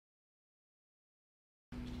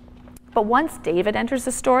But once David enters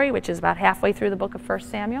the story, which is about halfway through the book of 1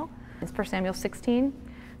 Samuel, it's 1 Samuel 16,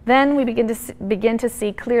 then we begin to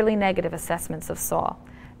see clearly negative assessments of Saul.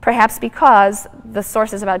 Perhaps because the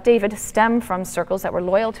sources about David stem from circles that were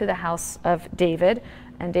loyal to the house of David,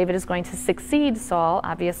 and David is going to succeed Saul,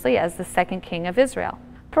 obviously, as the second king of Israel.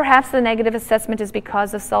 Perhaps the negative assessment is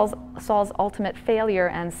because of Saul's ultimate failure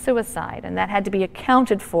and suicide, and that had to be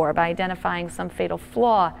accounted for by identifying some fatal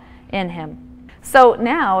flaw in him. So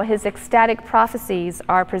now his ecstatic prophecies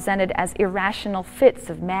are presented as irrational fits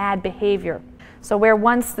of mad behavior. So where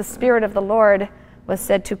once the Spirit of the Lord was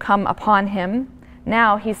said to come upon him,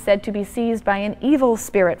 now he's said to be seized by an evil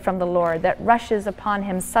spirit from the Lord that rushes upon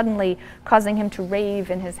him suddenly, causing him to rave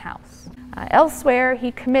in his house. Elsewhere,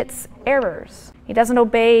 he commits errors. He doesn't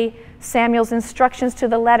obey Samuel's instructions to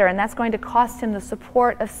the letter, and that's going to cost him the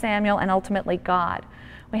support of Samuel and ultimately God.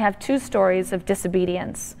 We have two stories of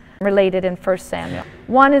disobedience related in 1 Samuel.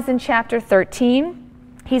 One is in chapter 13.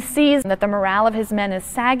 He sees that the morale of his men is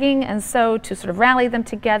sagging, and so to sort of rally them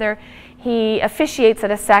together, he officiates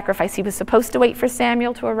at a sacrifice. He was supposed to wait for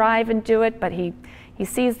Samuel to arrive and do it, but he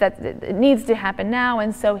sees that it needs to happen now,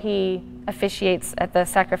 and so he officiates at the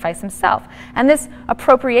sacrifice himself. And this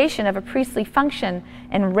appropriation of a priestly function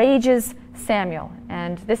enrages Samuel.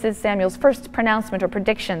 And this is Samuel's first pronouncement or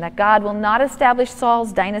prediction that God will not establish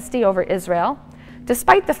Saul's dynasty over Israel,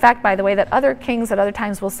 despite the fact, by the way, that other kings at other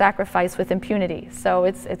times will sacrifice with impunity. So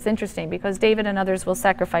it's interesting because David and others will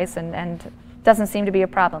sacrifice and doesn't seem to be a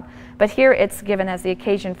problem. But here it's given as the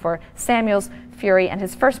occasion for Samuel's fury and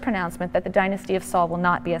his first pronouncement that the dynasty of Saul will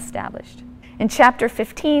not be established. In chapter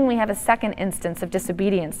 15, we have a second instance of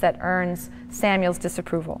disobedience that earns Samuel's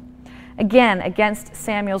disapproval. Again, against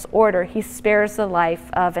Samuel's order, he spares the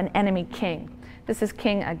life of an enemy king. This is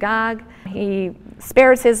King Agag. He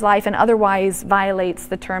spares his life and otherwise violates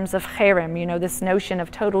the terms of cherem, you know, this notion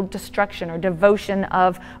of total destruction or devotion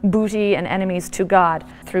of booty and enemies to God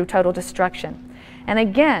through total destruction. And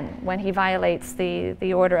again, when he violates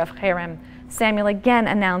the order of cherem, Samuel again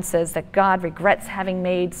announces that God regrets having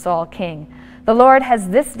made Saul king. The Lord has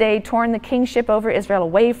this day torn the kingship over Israel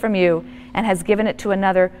away from you and has given it to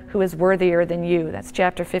another who is worthier than you. That's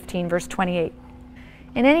chapter 15, verse 28.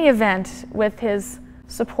 In any event, with his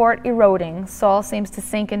support eroding, Saul seems to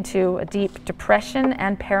sink into a deep depression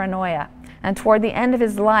and paranoia. And toward the end of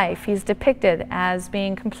his life, he's depicted as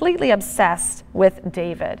being completely obsessed with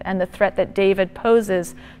David and the threat that David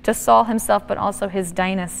poses to Saul himself, but also his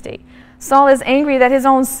dynasty. Saul is angry that his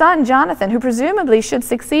own son, Jonathan, who presumably should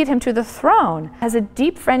succeed him to the throne, has a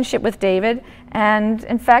deep friendship with David and,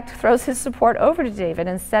 in fact, throws his support over to David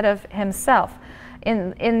instead of himself.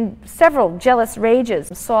 In several jealous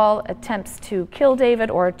rages, Saul attempts to kill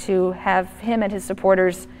David or to have him and his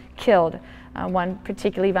supporters killed. One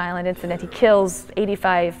particularly violent incident, he kills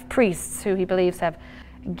 85 priests who he believes have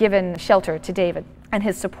given shelter to David and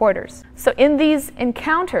his supporters. So in these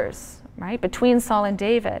encounters, right, between Saul and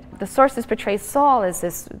David, the sources portray Saul as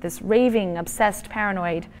this raving, obsessed,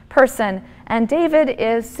 paranoid person, and David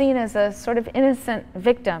is seen as a sort of innocent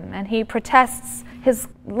victim, and he protests his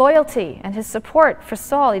loyalty and his support for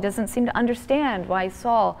Saul. He doesn't seem to understand why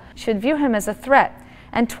Saul should view him as a threat.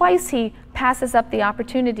 And twice he passes up the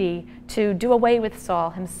opportunity to do away with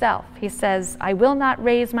Saul himself. He says, "I will not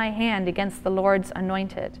raise my hand against the Lord's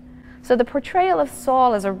anointed." So the portrayal of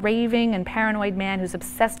Saul as a raving and paranoid man who's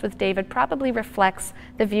obsessed with David probably reflects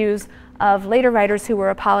the views of later writers who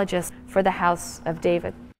were apologists for the house of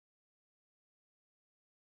David.